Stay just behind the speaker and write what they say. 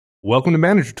Welcome to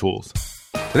Manager Tools.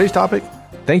 Today's topic,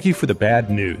 thank you for the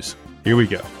bad news. Here we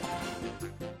go.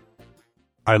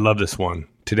 I love this one.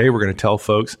 Today we're going to tell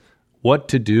folks what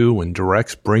to do when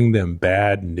directs bring them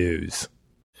bad news.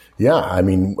 Yeah, I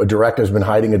mean, a direct has been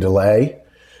hiding a delay.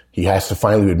 He has to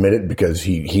finally admit it because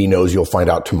he knows you'll find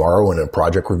out tomorrow in a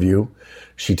project review.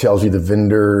 She tells you the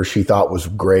vendor she thought was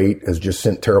great has just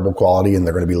sent terrible quality and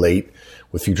they're going to be late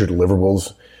with future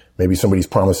deliverables. Maybe somebody's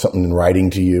promised something in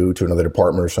writing to you, to another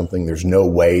department or something. There's no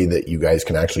way that you guys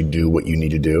can actually do what you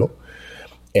need to do.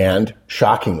 And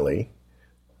shockingly,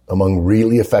 among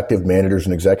really effective managers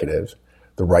and executives,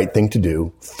 the right thing to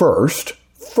do first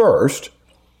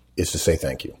is to say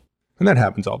thank you. And that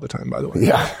happens all the time, by the way.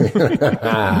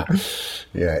 Yeah.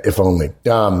 Yeah, if only.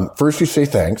 First, you say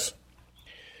thanks.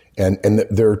 And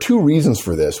there are two reasons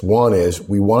for this. One is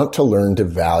we want to learn to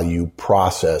value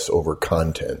process over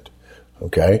content.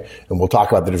 Okay. And we'll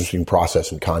talk about the difference between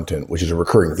process and content, which is a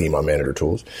recurring theme on Manager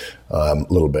Tools, a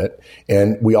little bit.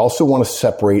 And we also want to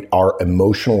separate our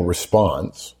emotional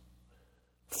response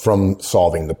from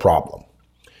solving the problem.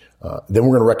 Then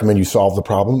we're going to recommend you solve the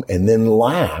problem. And then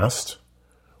last,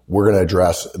 we're going to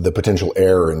address the potential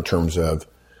error in terms of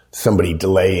somebody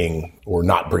delaying or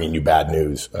not bringing you bad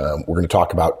news. We're going to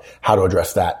talk about how to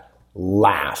address that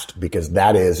last, because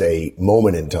that is a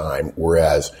moment in time,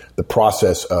 whereas the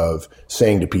process of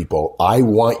saying to people, I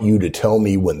want you to tell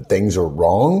me when things are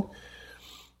wrong,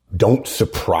 don't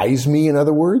surprise me, in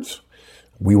other words,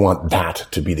 we want that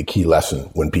to be the key lesson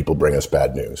when people bring us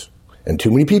bad news. And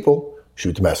too many people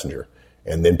shoot the messenger,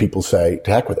 and then people say,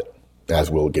 to heck with it,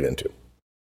 as we'll get into.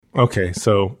 Okay,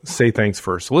 so say thanks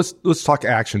first. So let's talk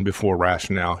action before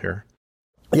rationale here.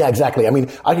 Yeah, exactly. I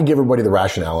mean, I can give everybody the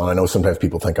rationale, and I know sometimes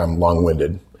people think I'm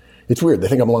long-winded. It's weird. They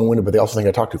think I'm long-winded, but they also think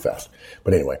I talk too fast.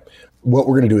 But anyway, what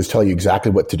we're going to do is tell you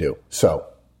exactly what to do. So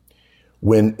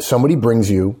when somebody brings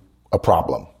you a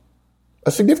problem,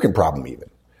 a significant problem even,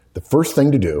 the first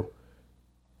thing to do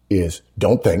is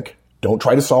don't think, don't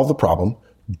try to solve the problem,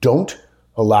 don't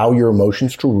allow your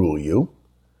emotions to rule you,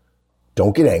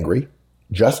 don't get angry,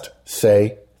 just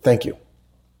say thank you.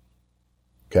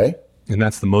 Okay? And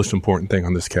that's the most important thing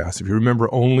on this cast. If you remember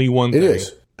only one thing,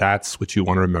 that's what you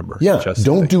want to remember. Yeah, just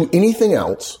don't do anything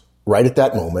else right at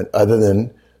that moment other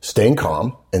than staying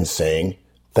calm and saying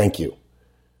thank you.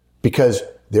 Because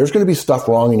there's going to be stuff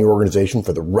wrong in your organization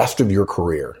for the rest of your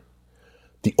career.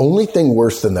 The only thing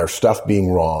worse than their stuff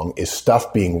being wrong is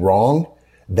stuff being wrong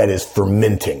that is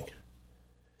fermenting.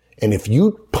 And if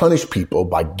you punish people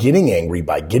by getting angry,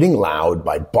 by getting loud,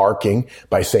 by barking,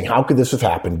 by saying, how could this have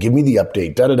happened? Give me the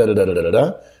update,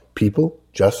 people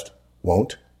just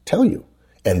won't tell you.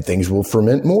 And things will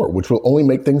ferment more, which will only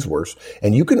make things worse.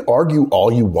 And you can argue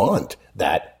all you want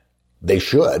that they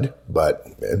should, but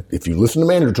if you listen to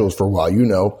Manager Tools for a while, you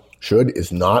know should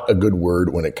is not a good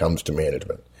word when it comes to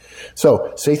management.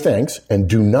 So say thanks and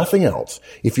do nothing else.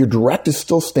 If your direct is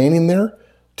still standing there,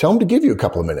 tell them to give you a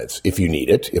couple of minutes if you need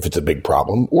it, if it's a big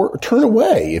problem, or turn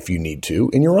away if you need to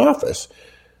in your office.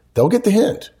 They'll get the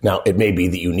hint. Now, it may be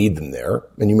that you need them there,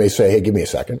 and you may say, hey, give me a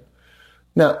second.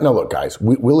 Now look, guys,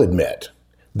 we'll admit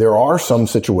there are some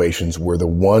situations where the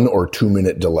 1 or 2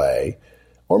 minute delay,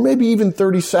 or maybe even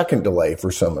 30-second delay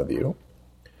for some of you,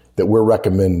 that we're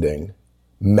recommending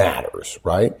matters,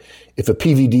 right? If a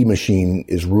PVD machine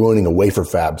is ruining a wafer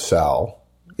fab cell,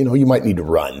 you might need to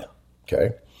run,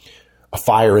 okay? A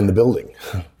fire in the building.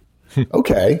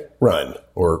 Okay, run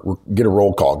or get a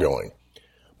roll call going.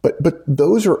 But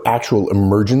those are actual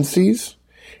emergencies.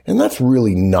 And that's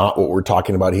really not what we're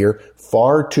talking about here.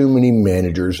 Far too many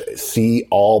managers see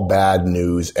all bad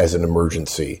news as an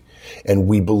emergency. And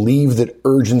we believe that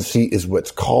urgency is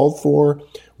what's called for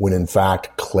when in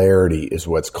fact clarity is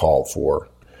what's called for.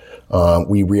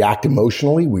 We react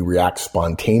emotionally. We react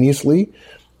spontaneously.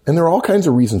 And there are all kinds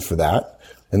of reasons for that.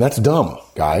 And that's dumb,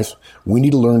 guys. We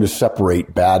need to learn to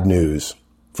separate bad news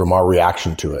from our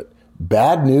reaction to it.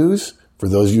 Bad news, for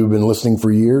those of you who have been listening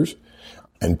for years,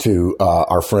 and to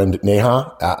our friend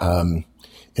Neha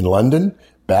in London,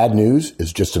 bad news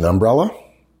is just an umbrella,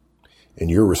 and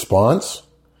your response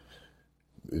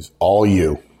is all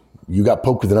you. You got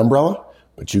poked with an umbrella,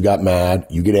 but you got mad,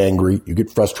 you get angry, you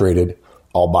get frustrated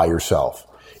all by yourself.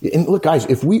 And look, guys,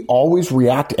 if we always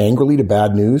react angrily to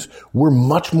bad news, we're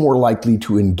much more likely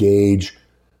to engage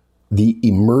the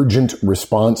emergent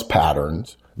response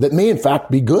patterns that may in fact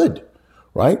be good,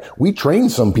 right? We train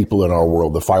some people in our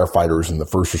world, the firefighters and the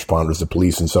first responders, the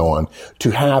police and so on, to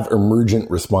have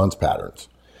emergent response patterns.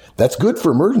 That's good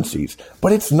for emergencies,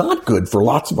 but it's not good for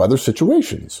lots of other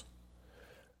situations.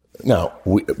 Now,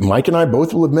 Mike and I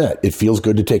both will admit it feels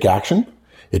good to take action.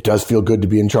 It does feel good to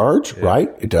be in charge, right?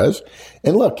 It does.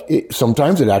 And look,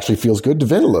 sometimes it actually feels good to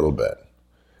vent a little bit.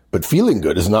 But feeling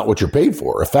good is not what you're paid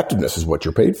for. Effectiveness is what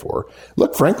you're paid for.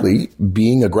 Look, frankly,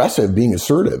 being aggressive, being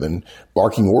assertive, and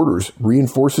barking orders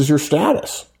reinforces your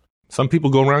status. Some people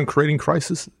go around creating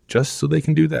crisis just so they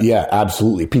can do that. Yeah,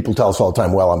 absolutely. People tell us all the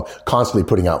time, well, I'm constantly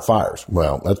putting out fires.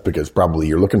 Well, that's because probably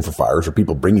you're looking for fires, or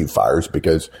people bring you fires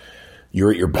because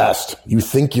you're at your best. You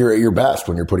think you're at your best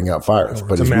when you're putting out fires.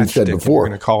 But as we've said before, we're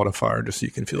going to call it a fire just so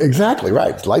you can feel exactly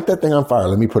right. Light that thing on fire.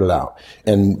 Let me put it out.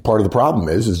 And part of the problem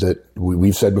is that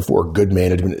we've said before, good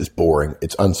management is boring.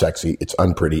 It's unsexy. It's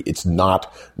unpretty. It's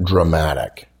not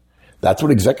dramatic. That's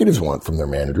what executives want from their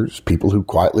managers, people who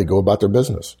quietly go about their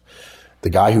business.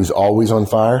 The guy who's always on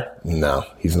fire, no,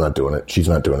 he's not doing it. She's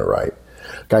not doing it right.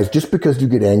 Guys, just because you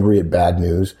get angry at bad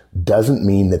news doesn't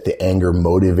mean that the anger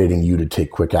motivating you to take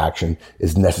quick action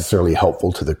is necessarily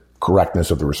helpful to the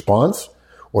correctness of the response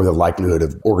or the likelihood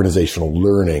of organizational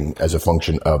learning as a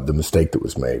function of the mistake that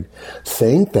was made.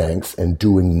 Saying thanks and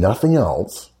doing nothing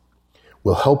else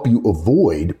will help you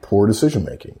avoid poor decision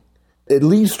making, at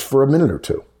least for a minute or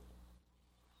two.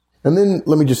 And then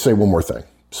let me just say one more thing.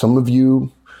 Some of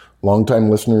you longtime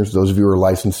listeners, those of you who are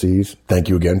licensees, thank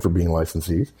you again for being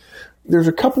licensees. There's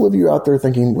a couple of you out there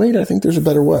thinking, wait, I think there's a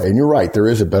better way. And you're right, there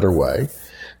is a better way.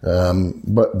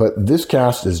 But this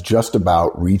cast is just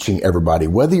about reaching everybody,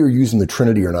 whether you're using the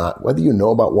Trinity or not, whether you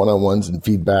know about one-on-ones and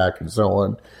feedback and so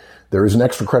on. There is an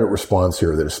extra credit response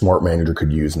here that a smart manager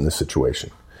could use in this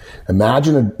situation.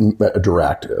 Imagine a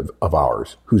directive of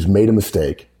ours who's made a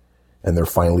mistake and they're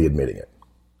finally admitting it.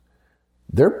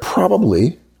 They're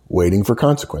probably waiting for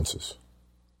consequences.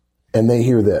 And they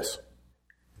hear this.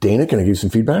 Dana, can I give you some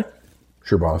feedback?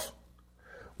 Sure, boss.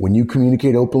 When you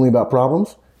communicate openly about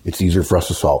problems, it's easier for us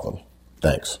to solve them.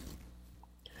 Thanks.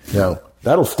 Now,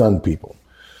 that'll stun people.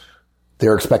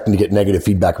 They're expecting to get negative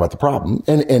feedback about the problem.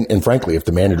 And frankly, if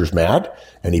the manager's mad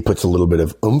and he puts a little bit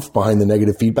of oomph behind the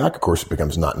negative feedback, of course, it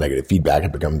becomes not negative feedback.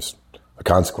 It becomes a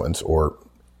consequence or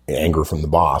anger from the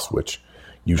boss, which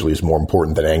usually is more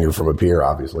important than anger from a peer,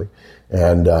 obviously.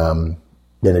 And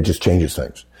then it just changes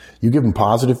things. You give them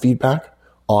positive feedback,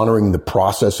 honoring the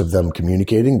process of them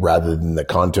communicating rather than the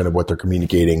content of what they're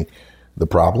communicating, the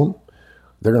problem,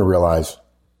 they're going to realize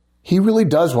he really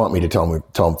does want me to tell him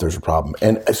if there's a problem.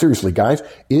 And seriously, guys,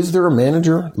 is there a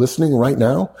manager listening right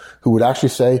now who would actually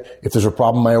say, if there's a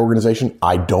problem in my organization,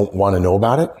 I don't want to know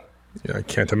about it? Yeah, I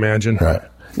can't imagine. Right.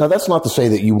 Now, that's not to say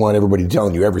that you want everybody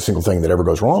telling you every single thing that ever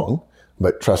goes wrong.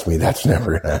 But trust me, that's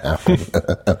never going to happen.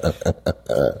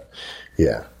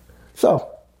 Yeah. So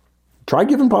try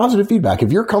giving positive feedback.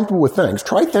 If you're comfortable with thanks,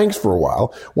 try thanks for a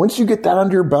while. Once you get that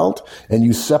under your belt and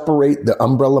you separate the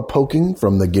umbrella poking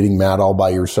from the getting mad all by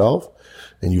yourself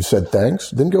and you said thanks,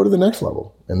 then go to the next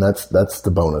level. And that's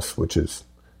the bonus, which is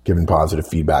giving positive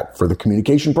feedback for the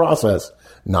communication process,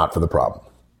 not for the problem.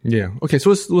 Yeah. Okay.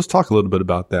 So let's talk a little bit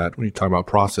about that. When you talk about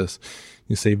process,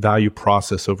 you say value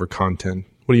process over content.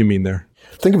 What do you mean there?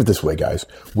 Think of it this way, guys.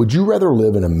 Would you rather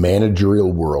live in a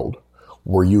managerial world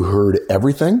where you heard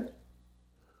everything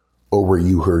or where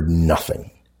you heard nothing?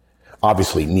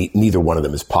 Obviously, neither one of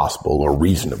them is possible or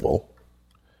reasonable.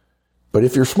 But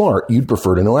if you're smart, you'd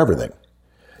prefer to know everything.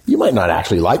 You might not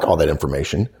actually like all that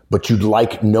information, but you'd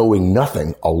like knowing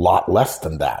nothing a lot less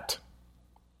than that.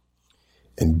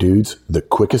 And dudes, the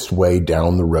quickest way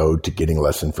down the road to getting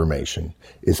less information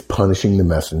is punishing the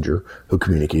messenger who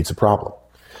communicates a problem.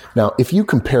 Now, if you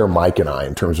compare Mike and I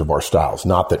in terms of our styles,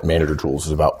 not that Manager Tools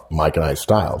is about Mike and I's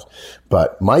styles,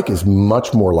 but Mike is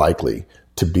much more likely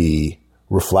to be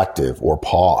reflective or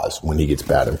pause when he gets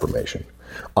bad information.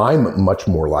 I'm much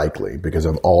more likely, because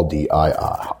I'm all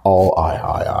DII, all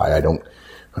I don't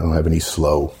have any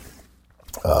slow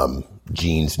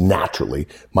genes naturally.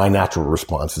 My natural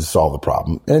response is to solve the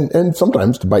problem and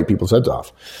sometimes to bite people's heads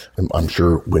off. I'm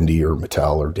sure Wendy or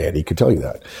Mattel or Daddy could tell you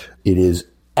that. It is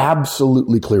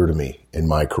absolutely clear to me in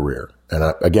my career.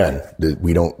 And again,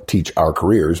 we don't teach our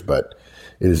careers, but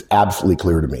it is absolutely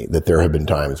clear to me that there have been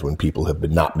times when people have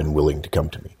not been willing to come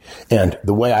to me. And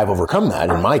the way I've overcome that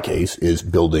in my case is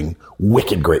building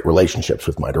wicked great relationships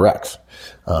with my directs,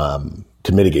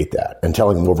 to mitigate that and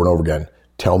telling them over and over again,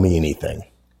 tell me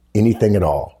anything at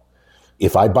all.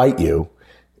 If I bite you,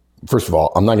 first of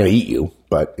all, I'm not going to eat you,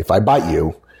 but if I bite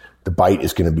you, the bite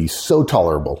is going to be so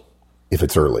tolerable if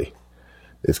it's early.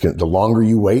 The longer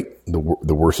you wait, the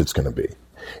worse it's going to be.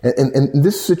 And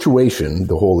this situation,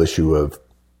 the whole issue of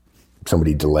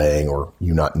somebody delaying or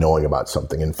you not knowing about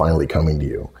something and finally coming to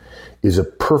you, is a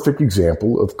perfect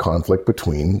example of conflict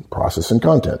between process and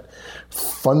content.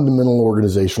 Fundamental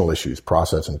organizational issues,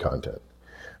 process and content.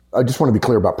 I just want to be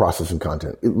clear about process and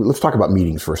content. Let's talk about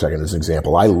meetings for a second as an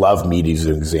example. I love meetings as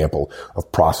an example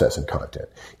of process and content.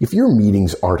 If your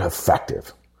meetings aren't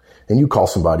effective and you call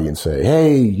somebody and say,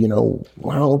 hey,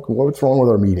 well, what's wrong with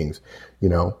our meetings?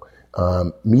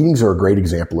 Meetings are a great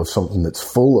example of something that's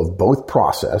full of both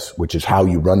process, which is how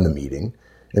you run the meeting,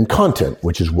 and content,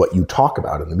 which is what you talk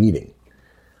about in the meeting.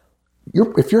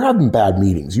 If you're having bad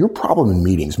meetings, your problem in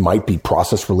meetings might be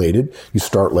process related. You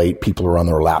start late, people are on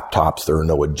their laptops, there are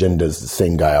no agendas, the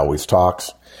same guy always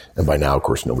talks. And by now, of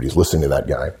course, nobody's listening to that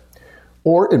guy.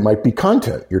 Or it might be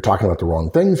content. You're talking about the wrong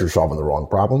things, you're solving the wrong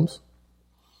problems.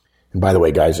 And by the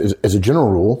way, guys, as a general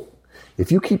rule,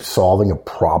 if you keep solving a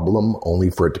problem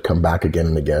only for it to come back again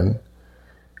and again,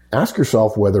 ask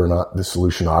yourself whether or not the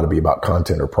solution ought to be about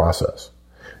content or process.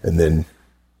 And then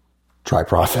try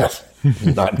process,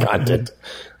 not content.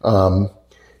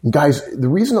 Guys, the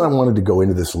reason I wanted to go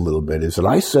into this a little bit is that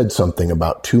I said something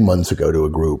about 2 months ago to a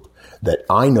group that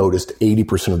I noticed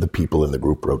 80% of the people in the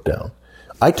group wrote down.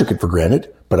 I took it for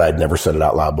granted, but I'd never said it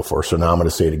out loud before, so now I'm going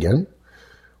to say it again.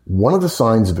 One of the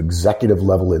signs of executive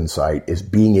level insight is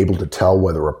being able to tell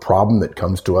whether a problem that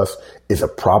comes to us is a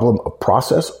problem of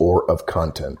process or of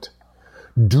content.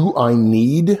 Do I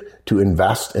need to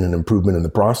invest in an improvement in the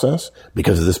process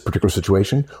because of this particular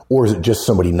situation? Or is it just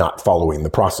somebody not following the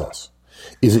process?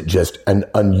 Is it just an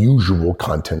unusual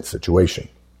content situation?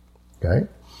 Okay.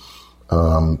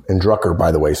 And Drucker,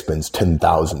 by the way, spends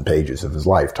 10,000 pages of his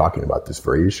life talking about this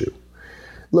very issue.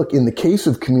 Look, in the case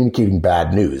of communicating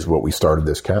bad news, what we started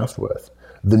this cast with,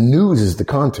 the news is the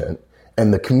content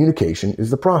and the communication is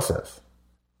the process.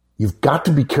 You've got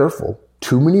to be careful.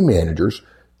 Too many managers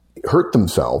hurt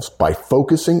themselves by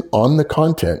focusing on the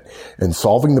content and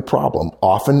solving the problem,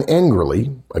 often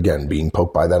angrily, again, being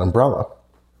poked by that umbrella,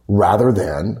 rather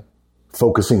than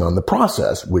focusing on the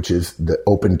process, which is the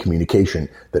open communication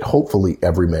that hopefully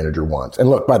every manager wants. And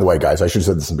look, by the way, guys, I should have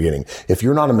said this in the beginning. If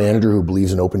you're not a manager who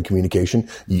believes in open communication,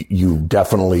 you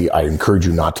definitely, I encourage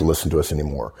you not to listen to us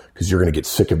anymore because you're going to get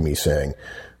sick of me saying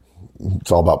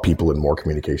it's all about people and more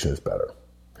communication is better.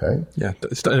 Okay. Yeah.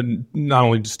 Not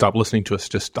only just stop listening to us,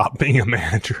 just stop being a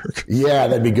manager. Yeah,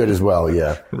 that'd be good as well.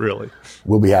 Yeah. Really.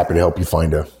 We'll be happy to help you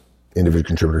find a individual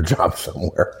contributor job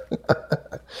somewhere.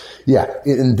 Yeah.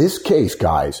 In this case,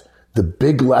 guys, the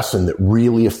big lesson that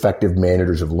really effective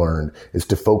managers have learned is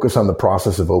to focus on the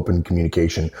process of open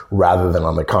communication rather than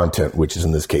on the content, which is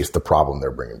in this case, the problem they're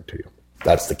bringing to you.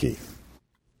 That's the key.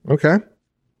 Okay.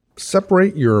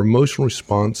 Separate your emotional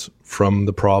response from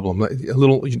the problem.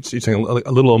 You're saying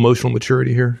a little emotional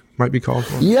maturity here might be called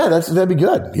for? Yeah, that'd be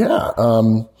good. Yeah.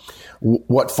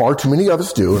 What far too many of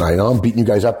us do, and I know I'm beating you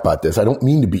guys up about this. I don't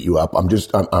mean to beat you up.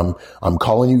 I'm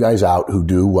calling you guys out who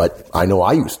do what I know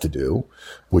I used to do,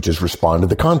 which is respond to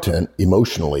the content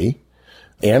emotionally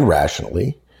and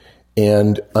rationally.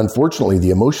 And unfortunately,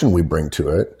 the emotion we bring to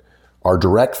it, our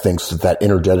direct thinks that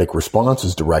energetic response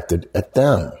is directed at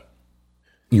them.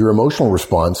 Your emotional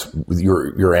response,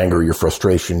 your anger, your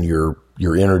frustration, your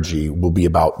energy will be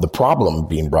about the problem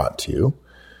being brought to you.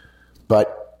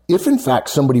 But if in fact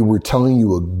somebody were telling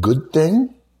you a good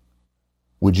thing,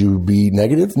 would you be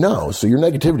negative? No. So your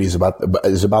negativity is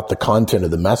about the content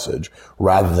of the message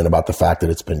rather than about the fact that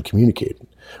it's been communicated,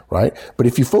 right? But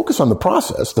if you focus on the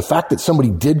process, the fact that somebody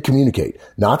did communicate,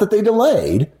 not that they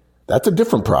delayed, that's a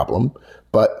different problem,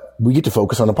 but we get to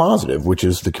focus on a positive, which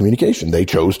is the communication. They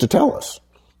chose to tell us.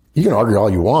 You can argue all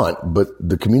you want, but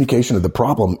the communication of the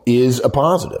problem is a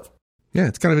positive. Yeah,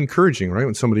 it's kind of encouraging, right?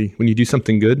 When you do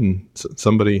something good and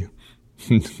somebody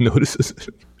notices it.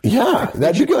 Yeah,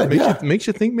 that'd be good. Makes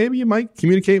you think maybe you might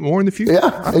communicate more in the future.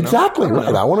 Yeah, exactly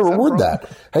right. I want to reward that.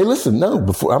 Hey, listen, no,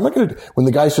 I'm not going to. When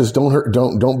the guy says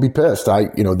don't be pissed.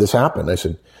 This happened. I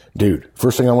said, dude,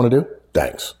 first thing I want to do,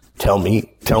 thanks. Tell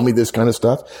me this kind of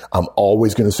stuff. I'm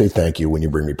always going to say thank you when you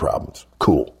bring me problems.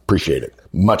 Cool, appreciate it.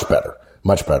 Much better.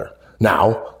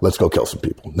 Now, let's go kill some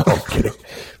people. No, I'm kidding. Okay.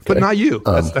 But not you.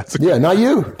 Not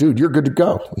you. Dude, you're good to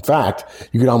go. In fact,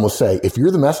 you could almost say, if you're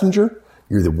the messenger,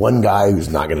 you're the one guy who's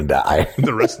not going to die.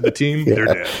 The rest of the team, they're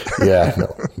dead. Yeah.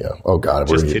 Oh, God,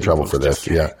 we're going to get in trouble for this.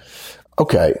 Yeah.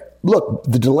 Okay. Look,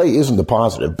 the delay isn't the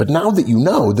positive, but now that you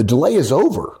know, the delay is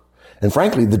over. And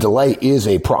frankly, the delay is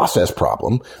a process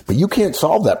problem, but you can't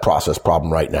solve that process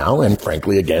problem right now. And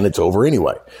frankly, again, it's over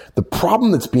anyway. The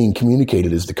problem that's being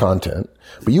communicated is the content,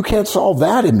 but you can't solve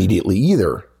that immediately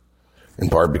either, in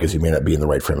part because you may not be in the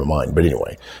right frame of mind. But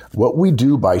anyway, what we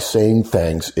do by saying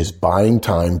thanks is buying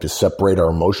time to separate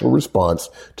our emotional response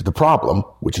to the problem,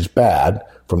 which is bad,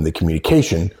 from the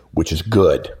communication, which is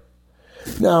good.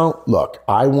 Now, look,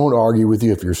 I won't argue with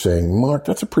you if you're saying, Mark,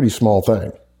 that's a pretty small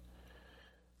thing.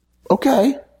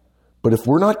 Okay, But if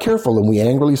we're not careful and we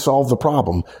angrily solve the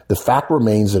problem, the fact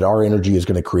remains that our energy is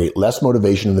going to create less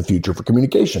motivation in the future for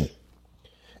communication.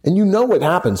 And you know what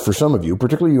happens for some of you,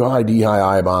 particularly you high D,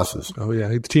 high I bosses. Oh, yeah.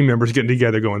 The team members getting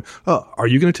together going, oh, are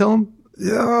you going to tell him?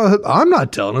 Yeah, I'm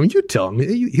not telling him. You tell him.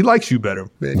 He likes you better.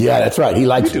 Yeah, that's right. He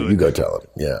likes you. You go tell him.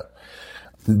 Yeah.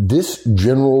 This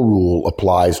general rule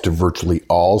applies to virtually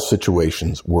all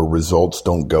situations where results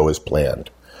don't go as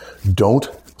planned. Don't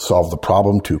solve the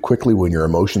problem too quickly when your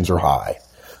emotions are high.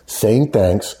 Saying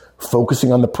thanks,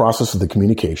 focusing on the process of the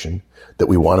communication that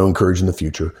we want to encourage in the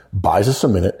future buys us a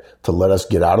minute to let us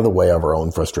get out of the way of our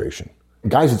own frustration.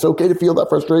 Guys, it's okay to feel that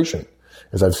frustration.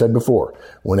 As I've said before,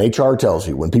 when HR tells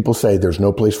you, when people say there's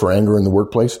no place for anger in the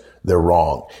workplace, they're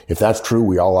wrong. If that's true,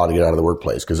 we all ought to get out of the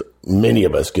workplace because many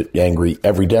of us get angry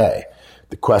every day.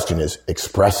 The question is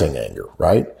expressing anger,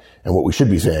 right? And what we should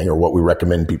be saying, or what we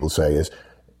recommend people say, is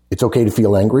it's okay to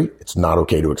feel angry. It's not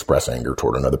okay to express anger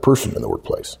toward another person in the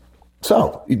workplace.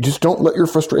 So you just don't let your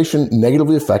frustration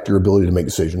negatively affect your ability to make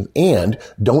decisions, and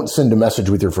don't send a message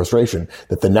with your frustration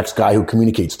that the next guy who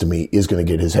communicates to me is going to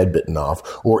get his head bitten off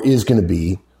or is going to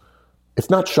be, if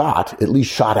not shot, at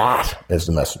least shot at as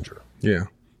the messenger. Yeah.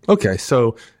 Okay.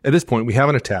 So at this point, we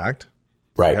haven't attacked.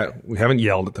 Right. We haven't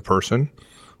yelled at the person.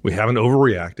 We haven't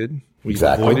overreacted. We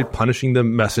avoided punishing the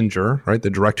messenger, right? The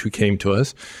direct who came to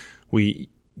us. We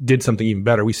did something even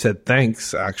better. We said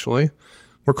thanks, actually.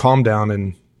 We're calmed down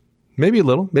and maybe a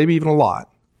little, maybe even a lot.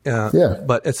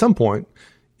 But at some point,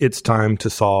 it's time to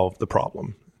solve the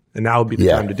problem. And now would be the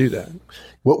time to do that.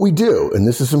 What we do, and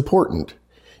this is important,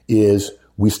 is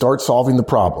we start solving the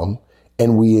problem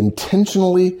and we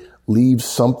intentionally leave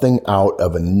something out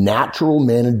of a natural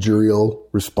managerial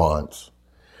response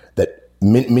that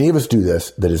many of us do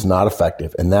this that is not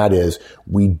effective. And that is,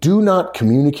 we do not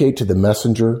communicate to the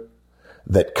messenger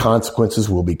that consequences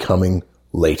will be coming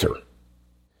later.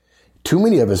 Too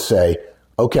many of us say,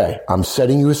 okay, I'm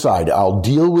setting you aside. I'll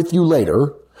deal with you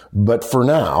later, but for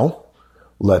now,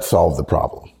 let's solve the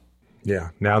problem. Yeah.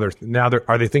 Now they're,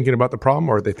 are they thinking about the problem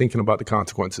or are they thinking about the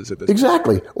consequences of this?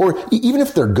 Exactly. Or even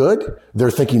if they're good,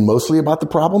 they're thinking mostly about the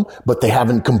problem, but they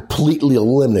haven't completely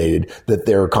eliminated that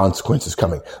there are consequences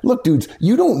coming. Look, dudes,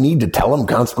 you don't need to tell them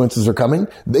consequences are coming.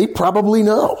 They probably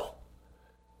know.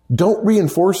 Don't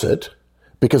reinforce it,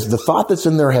 because the thought that's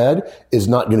in their head is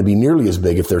not going to be nearly as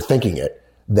big if they're thinking it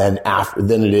than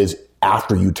it is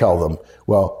after you tell them,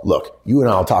 well, look, you and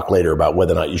I'll talk later about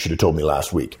whether or not you should have told me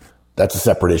last week. That's a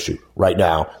separate issue. Right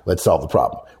now, let's solve the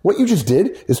problem. What you just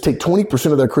did is take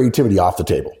 20% of their creativity off the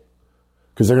table,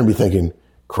 because they're going to be thinking,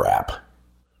 crap.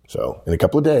 So in a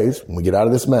couple of days, when we get out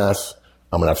of this mess,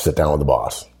 I'm going to have to sit down with the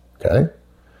boss. Okay?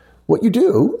 What you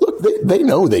do, look, they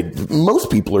know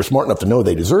most people are smart enough to know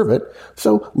they deserve it.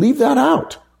 So leave that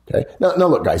out. Okay. Now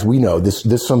look, guys, we know this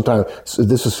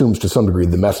assumes to some degree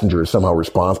the messenger is somehow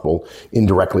responsible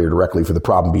indirectly or directly for the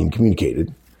problem being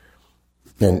communicated.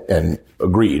 And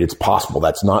agreed, it's possible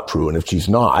that's not true. And if she's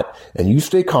not, and you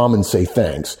stay calm and say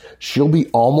thanks, she'll be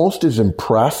almost as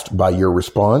impressed by your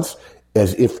response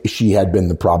as if she had been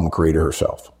the problem creator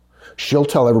herself. She'll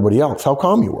tell everybody else how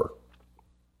calm you were.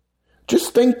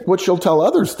 Just think what she'll tell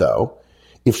others, though,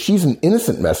 if she's an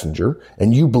innocent messenger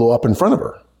and you blow up in front of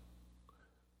her,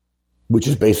 which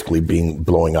is basically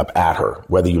blowing up at her.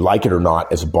 Whether you like it or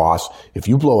not as a boss, if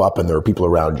you blow up and there are people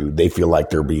around you, they feel like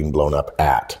they're being blown up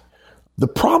at. The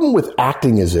problem with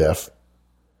acting as if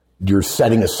you're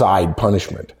setting aside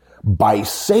punishment by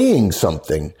saying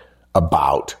something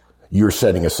about you're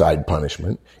setting aside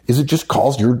punishment is it just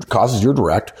causes your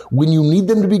direct, when you need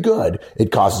them to be good,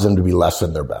 it causes them to be less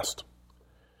than their best.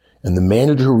 And the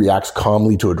manager who reacts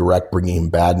calmly to a direct bringing him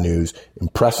bad news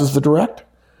impresses the direct.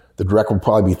 The direct will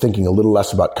probably be thinking a little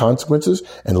less about consequences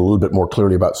and a little bit more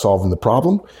clearly about solving the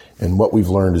problem. And what we've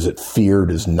learned is that fear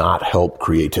does not help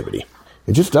creativity.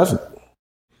 It just doesn't.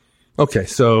 Okay,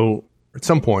 so at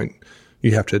some point,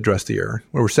 you have to address the error.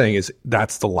 What we're saying is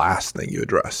that's the last thing you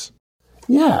address.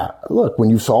 Yeah, look, when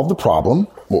you solve the problem,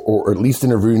 or at least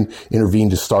intervene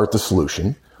to start the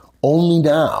solution, only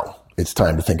now it's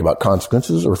time to think about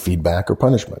consequences or feedback or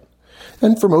punishment.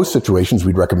 And for most situations,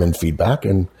 we'd recommend feedback.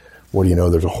 And what do you know?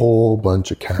 There's a whole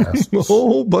bunch of casts. A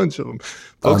whole bunch of them.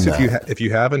 Folks, if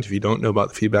you don't know about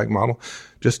the feedback model,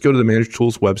 just go to the Manager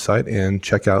Tools website and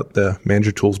check out the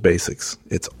Manager Tools basics.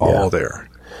 It's all there.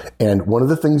 And one of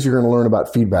the things you're going to learn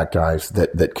about feedback, guys,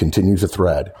 that continues a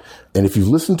thread. And if you've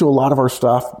listened to a lot of our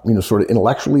stuff, sort of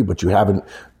intellectually, but you haven't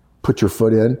put your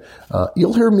foot in,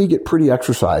 you'll hear me get pretty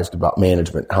exercised about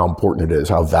management, how important it is,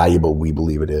 how valuable we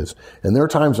believe it is. And there are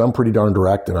times I'm pretty darn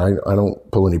direct and I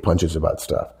don't pull any punches about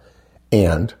stuff.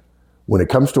 And when it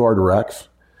comes to our directs,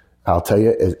 I'll tell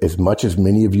you, as much as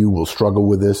many of you will struggle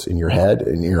with this in your head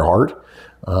and in your heart,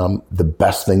 the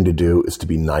best thing to do is to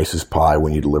be nice as pie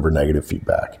when you deliver negative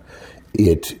feedback.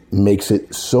 It makes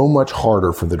it so much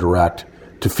harder for the direct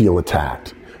to feel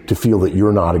attacked, to feel that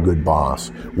you're not a good boss.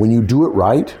 When you do it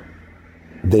right,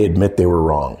 they admit they were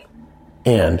wrong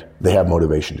and they have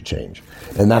motivation to change.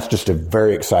 And that's just a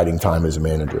very exciting time as a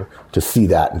manager to see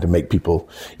that and to make people,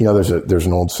 there's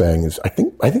an old saying is, I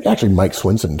think actually Mike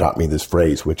Swinson taught me this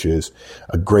phrase, which is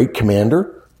a great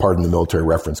commander, pardon the military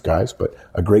reference guys, but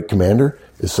a great commander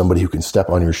is somebody who can step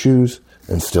on your shoes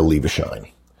and still leave a shine.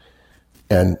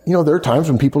 And, there are times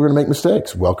when people are going to make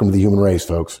mistakes. Welcome to the human race,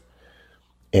 folks.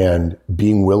 And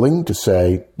being willing to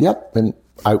say, yep, and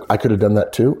I could have done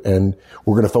that too. And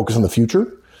we're going to focus on the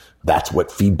future. That's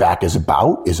what feedback is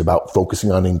about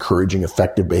focusing on encouraging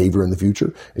effective behavior in the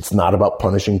future. It's not about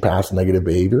punishing past negative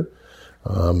behavior.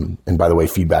 And by the way,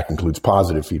 feedback includes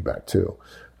positive feedback too.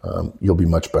 You'll be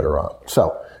much better off.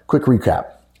 So, quick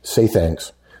recap. Say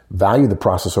thanks. Value the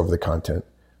process over the content.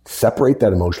 Separate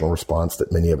that emotional response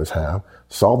that many of us have.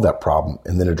 Solve that problem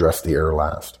and then address the error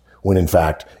last, when in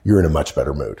fact, you're in a much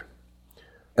better mood.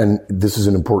 And this is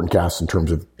an important cast in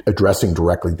terms of addressing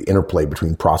directly the interplay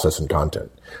between process and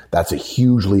content. That's a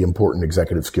hugely important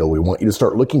executive skill. We want you to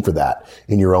start looking for that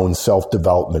in your own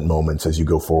self-development moments as you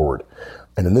go forward.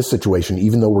 And in this situation,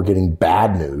 even though we're getting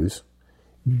bad news,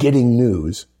 getting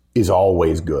news is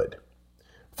always good.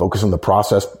 Focus on the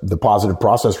process, the positive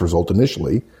process result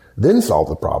initially, then solve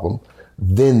the problem,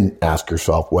 then ask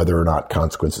yourself whether or not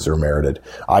consequences are merited.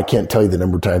 I can't tell you the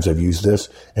number of times I've used this,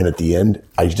 and at the end,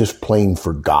 I just plain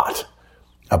forgot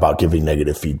about giving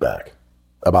negative feedback,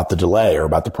 about the delay or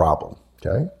about the problem,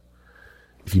 okay?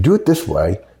 If you do it this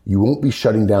way, you won't be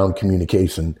shutting down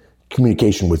communication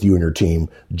with you and your team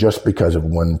just because of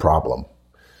one problem.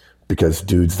 Because,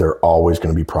 dudes, there are always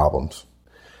going to be problems.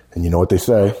 And you know what they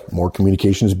say, more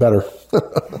communication is better.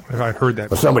 I've heard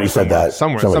that. Well, somebody said that.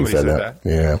 Somebody said that.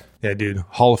 Yeah. Yeah, dude.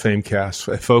 Hall of Fame cast.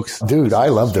 Folks. Dude, I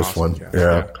love this awesome one.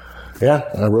 Yeah.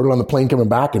 And I wrote it on the plane coming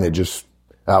back, and that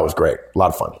was great. A lot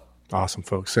of fun. Awesome,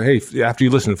 folks. So, hey, after you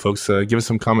listen, folks, give us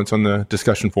some comments on the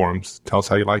discussion forums. Tell us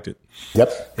how you liked it.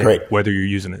 Yep. Great. Whether you're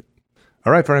using it.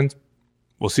 All right, friends.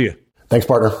 We'll see you. Thanks,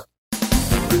 partner.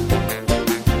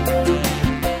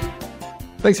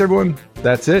 Thanks, everyone.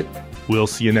 That's it. We'll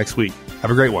see you next week.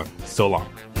 Have a great one. So long.